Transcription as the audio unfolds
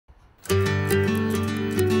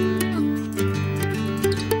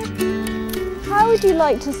How would you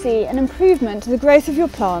like to see an improvement to the growth of your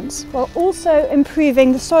plants while also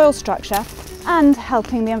improving the soil structure and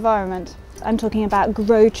helping the environment? I'm talking about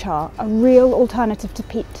GroChar, a real alternative to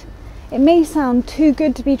peat. It may sound too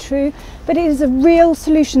good to be true, but it is a real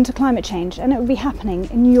solution to climate change, and it will be happening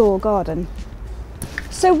in your garden.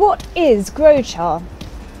 So what is GroChar?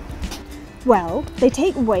 Well, they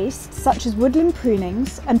take waste such as woodland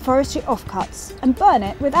prunings and forestry offcuts and burn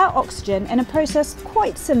it without oxygen in a process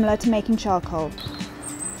quite similar to making charcoal.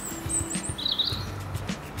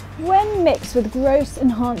 When mixed with growth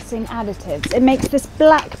enhancing additives, it makes this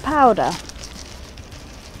black powder,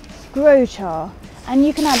 GroChar, and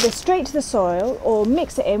you can add this straight to the soil or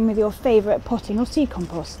mix it in with your favourite potting or seed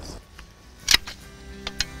composts.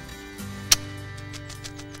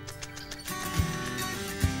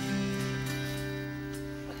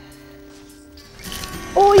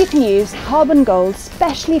 Or you can use Carbon Gold's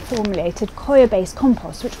specially formulated coir-based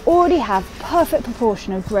compost, which already have a perfect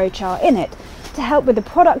proportion of GroChar in it to help with the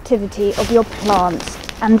productivity of your plants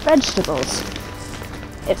and vegetables.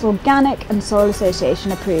 It's organic and soil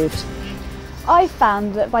association approved. I've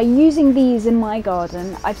found that by using these in my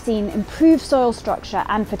garden, I've seen improved soil structure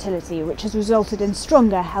and fertility, which has resulted in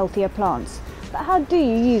stronger, healthier plants. But how do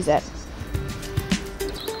you use it?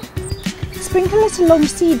 Sprinkle it along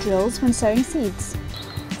seed drills when sowing seeds.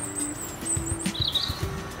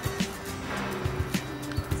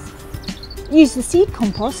 Use the seed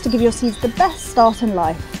compost to give your seeds the best start in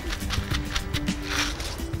life.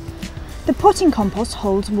 The potting compost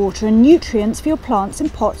holds water and nutrients for your plants in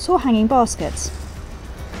pots or hanging baskets.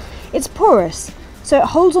 It's porous, so it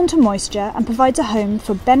holds onto moisture and provides a home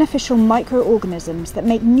for beneficial microorganisms that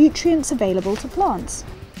make nutrients available to plants.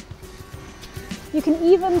 You can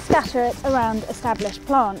even scatter it around established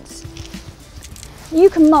plants. You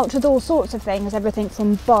can mulch with all sorts of things, everything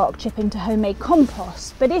from bark chipping to homemade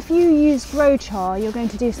compost, but if you use GroChar, you're going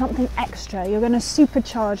to do something extra. You're going to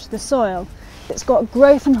supercharge the soil. It's got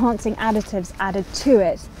growth enhancing additives added to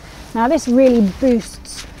it. Now this really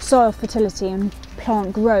boosts soil fertility and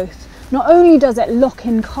plant growth. Not only does it lock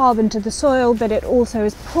in carbon to the soil, but it also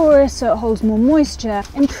is porous, so it holds more moisture.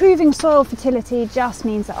 Improving soil fertility just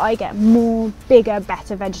means that I get more, bigger,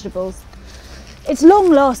 better vegetables. It's long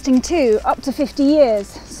lasting too, up to 50 years,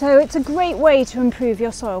 so it's a great way to improve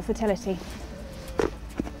your soil fertility.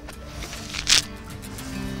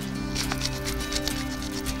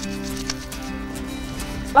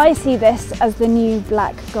 I see this as the new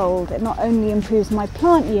black gold. It not only improves my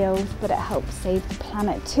plant yield, but it helps save the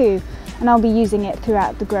planet too, and I'll be using it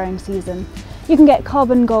throughout the growing season. You can get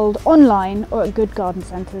Carbon Gold online or at good garden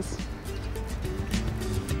centres.